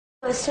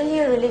Personally,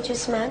 a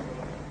religious man?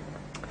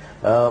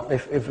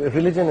 If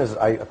religion is,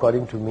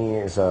 according to me,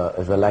 is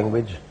a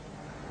language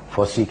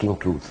for seeking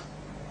truth.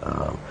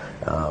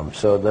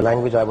 So the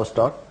language I was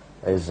taught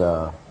is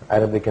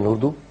Arabic and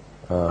Urdu,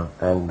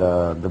 and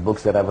the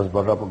books that I was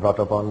brought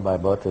up on by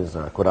birth is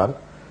Quran.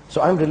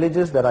 So I'm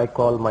religious that I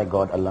call my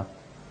God Allah.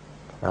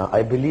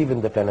 I believe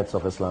in the tenets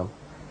of Islam.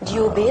 Do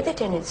you obey the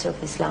tenets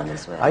of Islam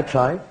as well? I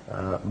try,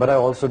 but I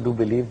also do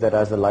believe that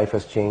as the life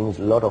has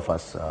changed, a lot of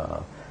us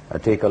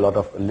take a lot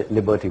of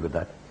liberty with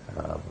that.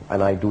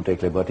 And I do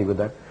take liberty with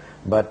that.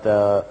 But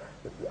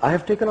I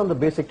have taken on the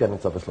basic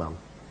tenets of Islam.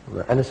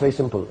 And it's very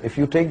simple. If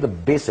you take the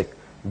basic,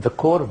 the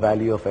core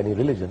value of any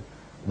religion,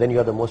 then you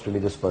are the most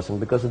religious person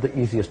because it's the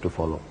easiest to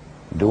follow.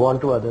 Do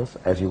unto others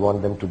as you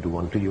want them to do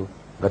unto you.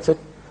 That's it.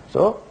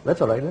 So, that's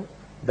all right then.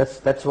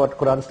 That's what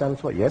Quran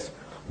stands for. Yes,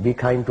 be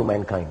kind to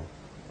mankind.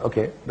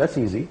 Okay, that's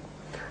easy.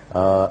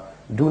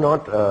 Do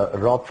not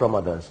rob from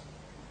others.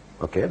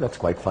 Okay, that's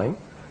quite fine.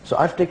 So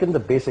I've taken the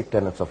basic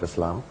tenets of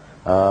Islam.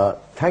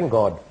 Thank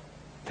God,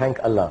 thank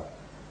Allah,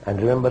 and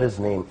remember His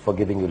name for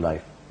giving you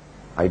life.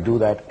 I do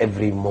that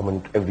every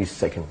moment, every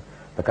second.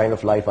 The kind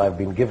of life I've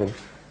been given,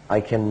 I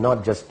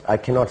cannot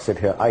sit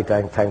here. I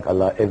thank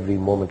Allah every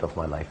moment of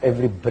my life.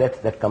 Every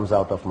breath that comes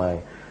out of my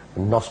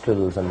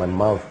nostrils and my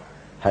mouth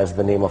has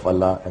the name of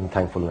Allah and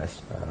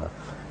thankfulness.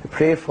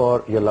 Pray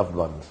for your loved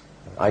ones.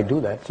 I do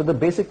that. So the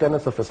basic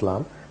tenets of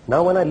Islam.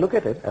 Now when I look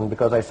at it, and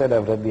because I said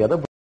I've read the other books,